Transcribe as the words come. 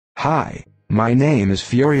Hi, my name is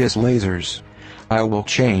Furious Lasers. I will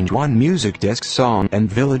change one music disc song and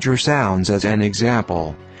villager sounds as an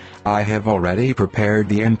example. I have already prepared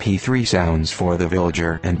the MP3 sounds for the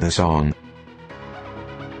villager and the song.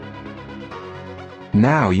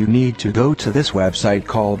 Now you need to go to this website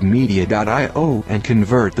called media.io and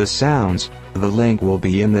convert the sounds. The link will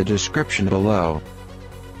be in the description below.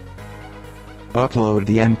 Upload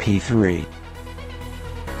the MP3.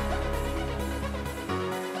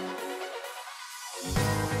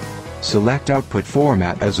 Select output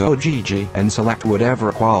format as OGG and select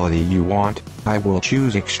whatever quality you want. I will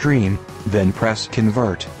choose extreme, then press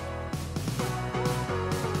convert.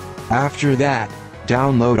 After that,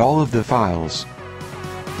 download all of the files.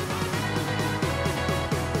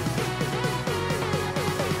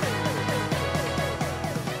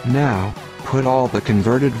 Now, put all the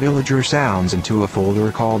converted villager sounds into a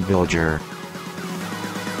folder called villager.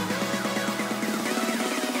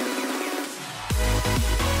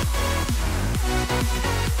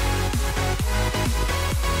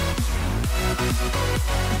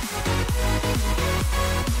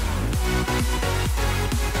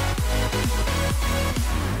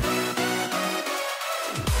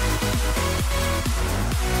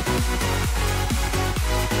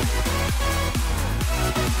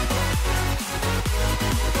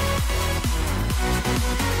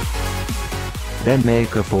 Then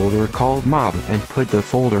make a folder called mob and put the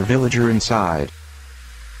folder villager inside.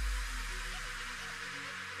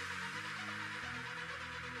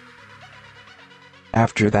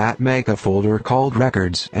 After that, make a folder called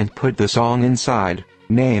records and put the song inside.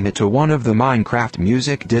 Name it to one of the Minecraft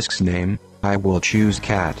music discs name. I will choose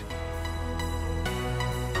cat.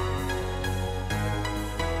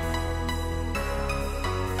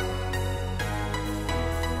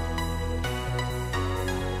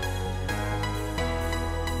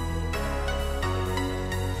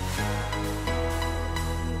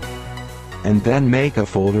 And then make a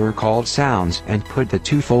folder called sounds and put the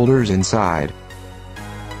two folders inside.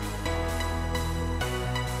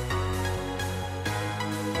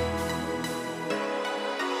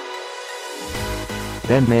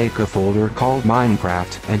 Then make a folder called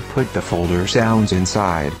Minecraft and put the folder sounds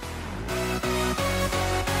inside.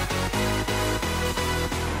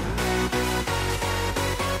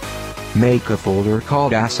 Make a folder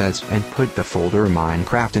called assets and put the folder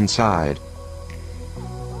Minecraft inside.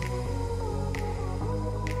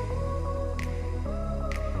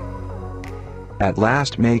 At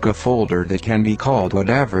last, make a folder that can be called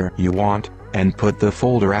whatever you want, and put the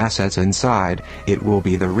folder assets inside. It will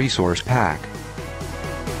be the resource pack.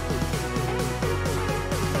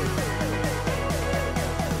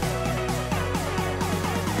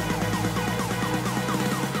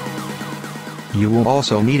 You will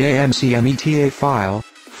also need a MCMETA file.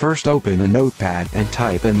 First, open a notepad and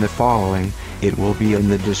type in the following. It will be in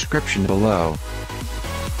the description below.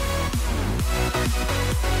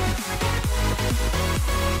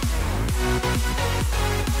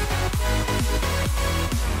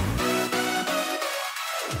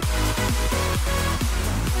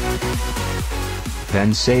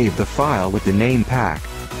 Then save the file with the name pack.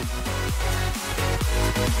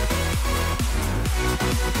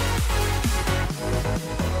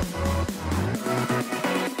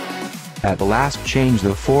 At last, change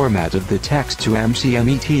the format of the text to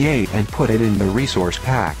MCMETA and put it in the resource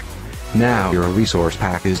pack. Now your resource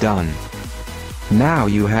pack is done. Now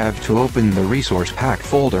you have to open the resource pack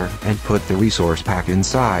folder and put the resource pack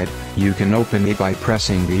inside. You can open it by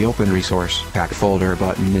pressing the Open Resource Pack Folder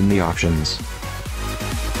button in the options.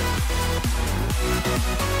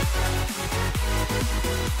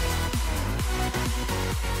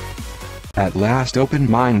 At last, open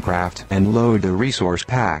Minecraft and load the resource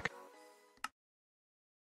pack.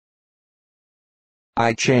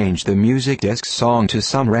 I changed the music disc song to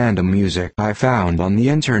some random music I found on the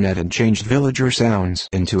internet and changed villager sounds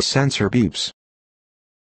into sensor beeps.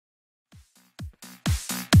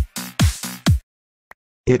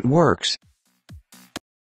 It works.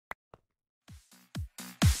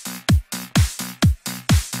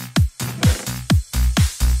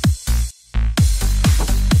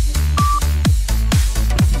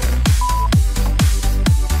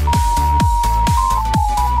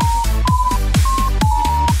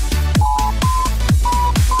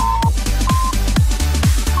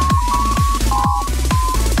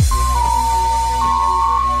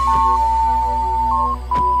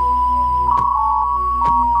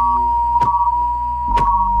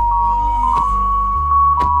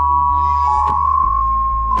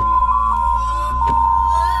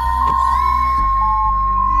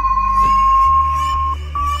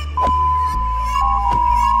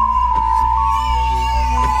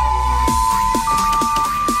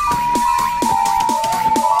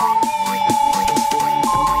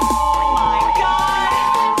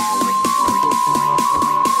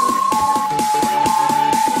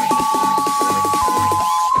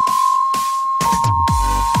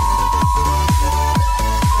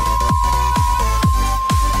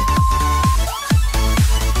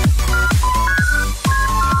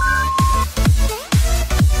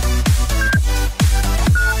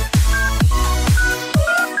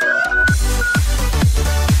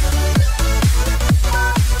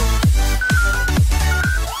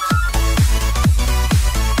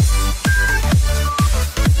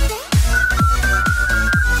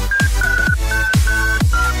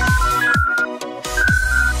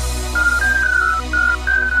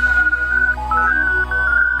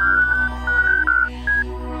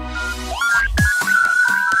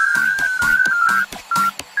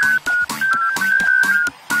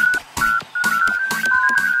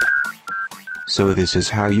 So this is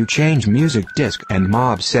how you change music disc and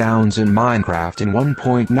mob sounds in Minecraft in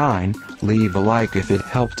 1.9. Leave a like if it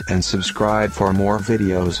helped and subscribe for more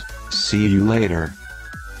videos. See you later.